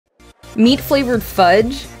Meat-flavored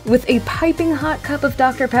fudge with a piping hot cup of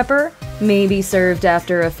Dr. Pepper, maybe served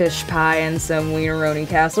after a fish pie and some Weineroni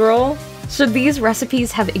casserole. Should these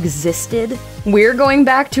recipes have existed? We're going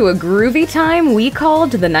back to a groovy time we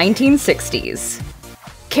called the 1960s.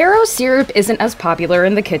 Caro syrup isn't as popular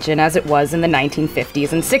in the kitchen as it was in the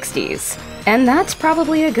 1950s and 60s, and that's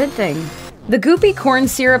probably a good thing. The goopy corn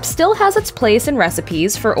syrup still has its place in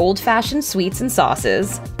recipes for old-fashioned sweets and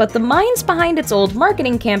sauces, but the minds behind its old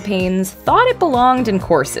marketing campaigns thought it belonged in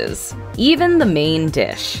courses, even the main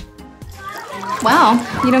dish. Wow,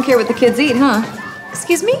 you don't care what the kids eat, huh?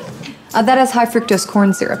 Excuse me? That has high fructose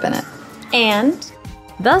corn syrup in it. And?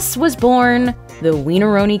 Thus was born the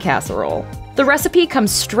Weineroni Casserole. The recipe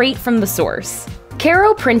comes straight from the source.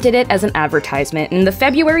 Caro printed it as an advertisement in the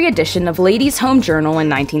February edition of Ladies' Home Journal in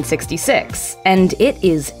 1966, and it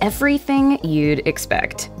is everything you'd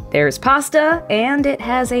expect. There's pasta, and it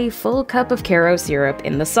has a full cup of Caro syrup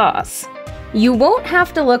in the sauce. You won't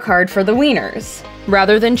have to look hard for the wieners.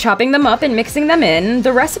 Rather than chopping them up and mixing them in,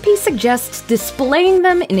 the recipe suggests displaying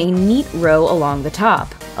them in a neat row along the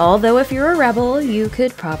top. Although if you're a rebel, you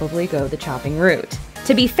could probably go the chopping route.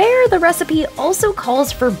 To be fair, the recipe also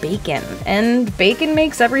calls for bacon, and bacon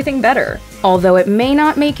makes everything better. Although it may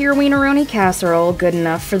not make your Weineroni casserole good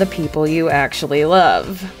enough for the people you actually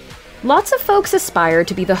love. Lots of folks aspire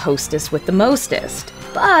to be the hostess with the mostest,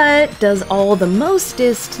 but does all the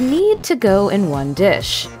mostest need to go in one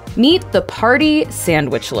dish? Meet the party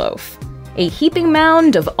sandwich loaf, a heaping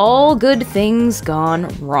mound of all good things gone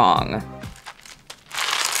wrong.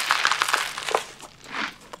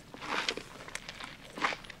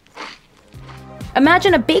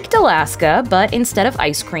 Imagine a baked Alaska, but instead of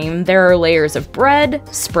ice cream, there are layers of bread,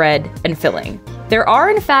 spread, and filling. There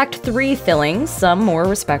are in fact 3 fillings, some more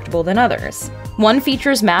respectable than others. One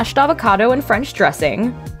features mashed avocado and French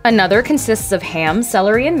dressing, another consists of ham,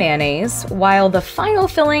 celery, and mayonnaise, while the final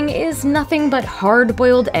filling is nothing but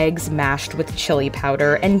hard-boiled eggs mashed with chili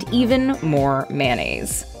powder and even more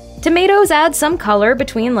mayonnaise. Tomatoes add some color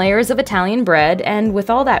between layers of Italian bread, and with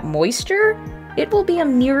all that moisture, it will be a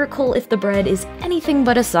miracle if the bread is anything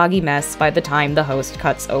but a soggy mess by the time the host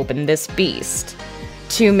cuts open this beast.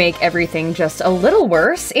 To make everything just a little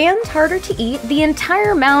worse and harder to eat, the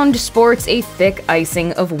entire mound sports a thick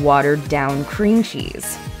icing of watered-down cream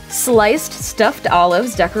cheese. Sliced stuffed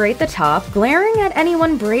olives decorate the top, glaring at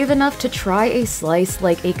anyone brave enough to try a slice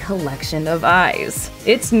like a collection of eyes.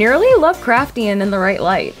 It's nearly Lovecraftian in the right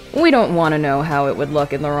light. We don't want to know how it would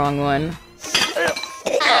look in the wrong one.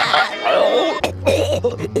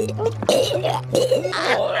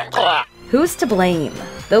 Who's to blame?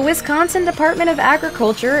 The Wisconsin Department of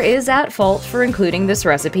Agriculture is at fault for including this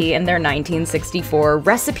recipe in their 1964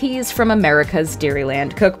 Recipes from America's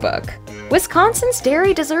Dairyland cookbook. Wisconsin's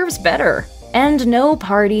dairy deserves better, and no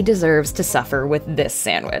party deserves to suffer with this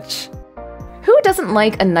sandwich. Who doesn't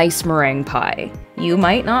like a nice meringue pie? You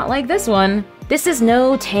might not like this one. This is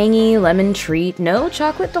no tangy lemon treat, no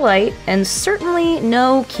chocolate delight, and certainly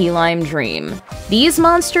no key lime dream. These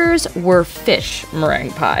monsters were fish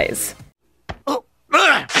meringue pies.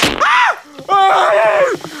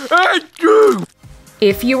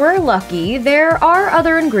 If you were lucky, there are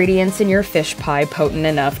other ingredients in your fish pie potent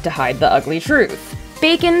enough to hide the ugly truth.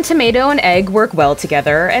 Bacon, tomato, and egg work well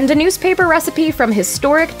together, and a newspaper recipe from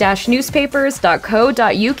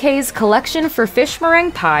historic-newspapers.co.uk's collection for fish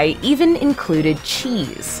meringue pie even included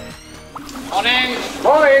cheese. Morning!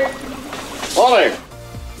 Morning! Morning!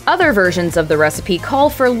 Other versions of the recipe call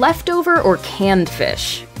for leftover or canned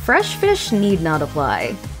fish. Fresh fish need not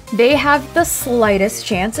apply. They have the slightest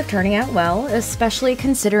chance of turning out well, especially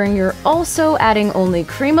considering you're also adding only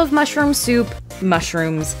cream of mushroom soup,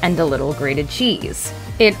 mushrooms, and a little grated cheese.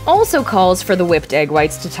 It also calls for the whipped egg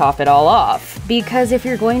whites to top it all off, because if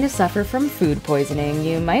you're going to suffer from food poisoning,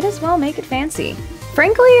 you might as well make it fancy.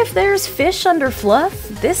 Frankly, if there's fish under fluff,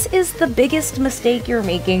 this is the biggest mistake you're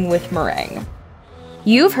making with meringue.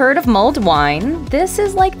 You've heard of mulled wine. This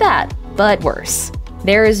is like that, but worse.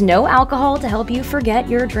 There is no alcohol to help you forget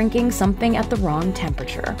you're drinking something at the wrong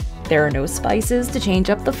temperature. There are no spices to change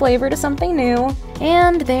up the flavor to something new,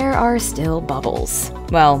 and there are still bubbles.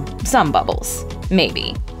 Well, some bubbles.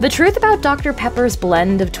 Maybe. The truth about Dr. Pepper's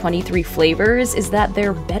blend of 23 flavors is that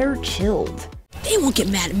they're better chilled. They won't get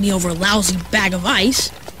mad at me over a lousy bag of ice.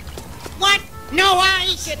 What? No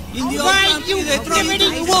ice? Come on,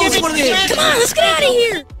 let's get out of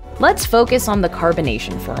here! Let's focus on the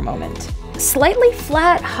carbonation for a moment. Slightly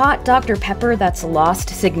flat, hot Dr. Pepper that's lost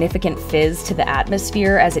significant fizz to the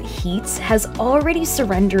atmosphere as it heats has already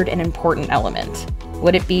surrendered an important element.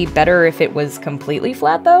 Would it be better if it was completely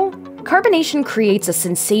flat, though? Carbonation creates a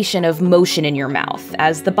sensation of motion in your mouth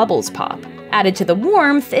as the bubbles pop. Added to the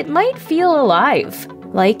warmth, it might feel alive,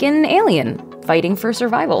 like an alien fighting for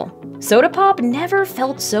survival. Soda pop never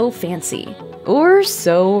felt so fancy, or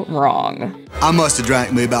so wrong. I must have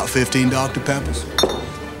drank me about 15 Dr. Peppers.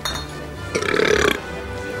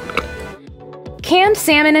 Canned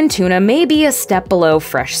salmon and tuna may be a step below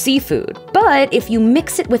fresh seafood, but if you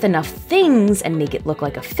mix it with enough things and make it look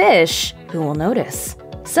like a fish, who will notice?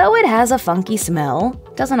 So it has a funky smell.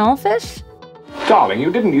 Doesn't all fish? Darling,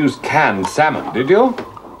 you didn't use canned salmon, did you?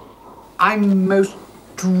 I'm most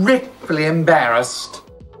dreadfully embarrassed.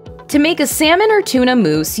 To make a salmon or tuna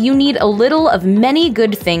mousse, you need a little of many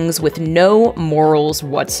good things with no morals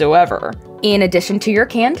whatsoever. In addition to your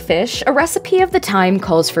canned fish, a recipe of the time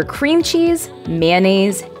calls for cream cheese,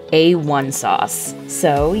 mayonnaise, A1 sauce.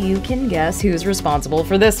 So you can guess who's responsible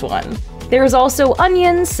for this one. There's also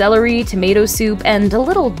onions, celery, tomato soup, and a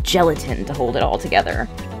little gelatin to hold it all together.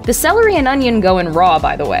 The celery and onion go in raw,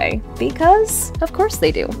 by the way, because of course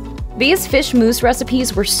they do. These fish mousse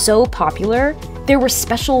recipes were so popular, there were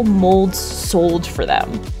special molds sold for them.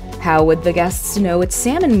 How would the guests know it's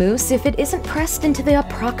salmon mousse if it isn't pressed into the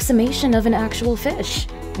approximation of an actual fish?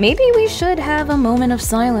 Maybe we should have a moment of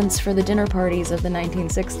silence for the dinner parties of the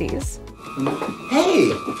 1960s.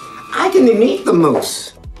 Hey, I didn't even eat the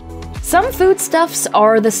mousse. Some foodstuffs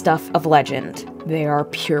are the stuff of legend. They are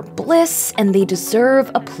pure bliss, and they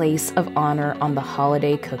deserve a place of honor on the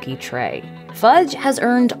holiday cookie tray. Fudge has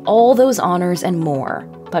earned all those honors and more.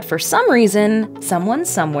 But for some reason, someone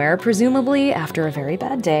somewhere, presumably after a very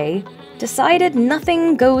bad day, decided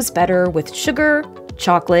nothing goes better with sugar,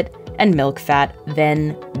 chocolate, and milk fat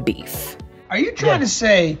than beef. Are you trying to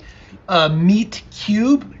say a meat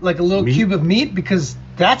cube? Like a little cube of meat? Because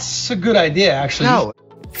that's a good idea, actually. No.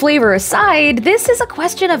 Flavor aside, this is a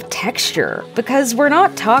question of texture, because we're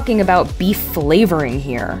not talking about beef flavoring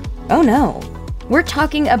here. Oh no. We're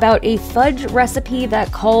talking about a fudge recipe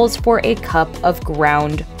that calls for a cup of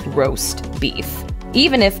ground roast beef.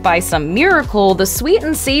 Even if by some miracle the sweet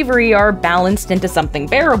and savory are balanced into something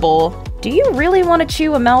bearable, do you really want to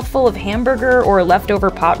chew a mouthful of hamburger or leftover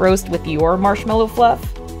pot roast with your marshmallow fluff?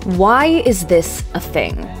 Why is this a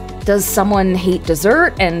thing? Does someone hate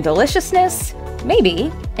dessert and deliciousness?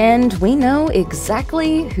 Maybe, and we know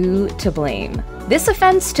exactly who to blame. This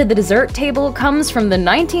offense to the dessert table comes from the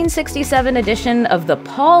 1967 edition of the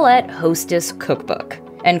Paulette Hostess Cookbook,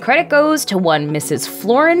 and credit goes to one Mrs.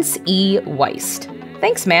 Florence E. Weist.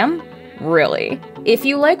 Thanks, ma'am. Really. If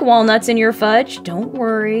you like walnuts in your fudge, don't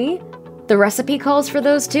worry. The recipe calls for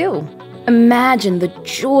those too. Imagine the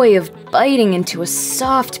joy of biting into a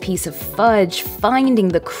soft piece of fudge, finding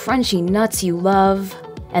the crunchy nuts you love,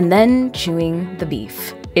 and then chewing the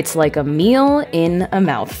beef. It's like a meal in a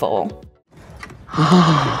mouthful.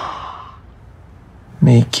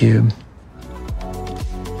 Meat cube.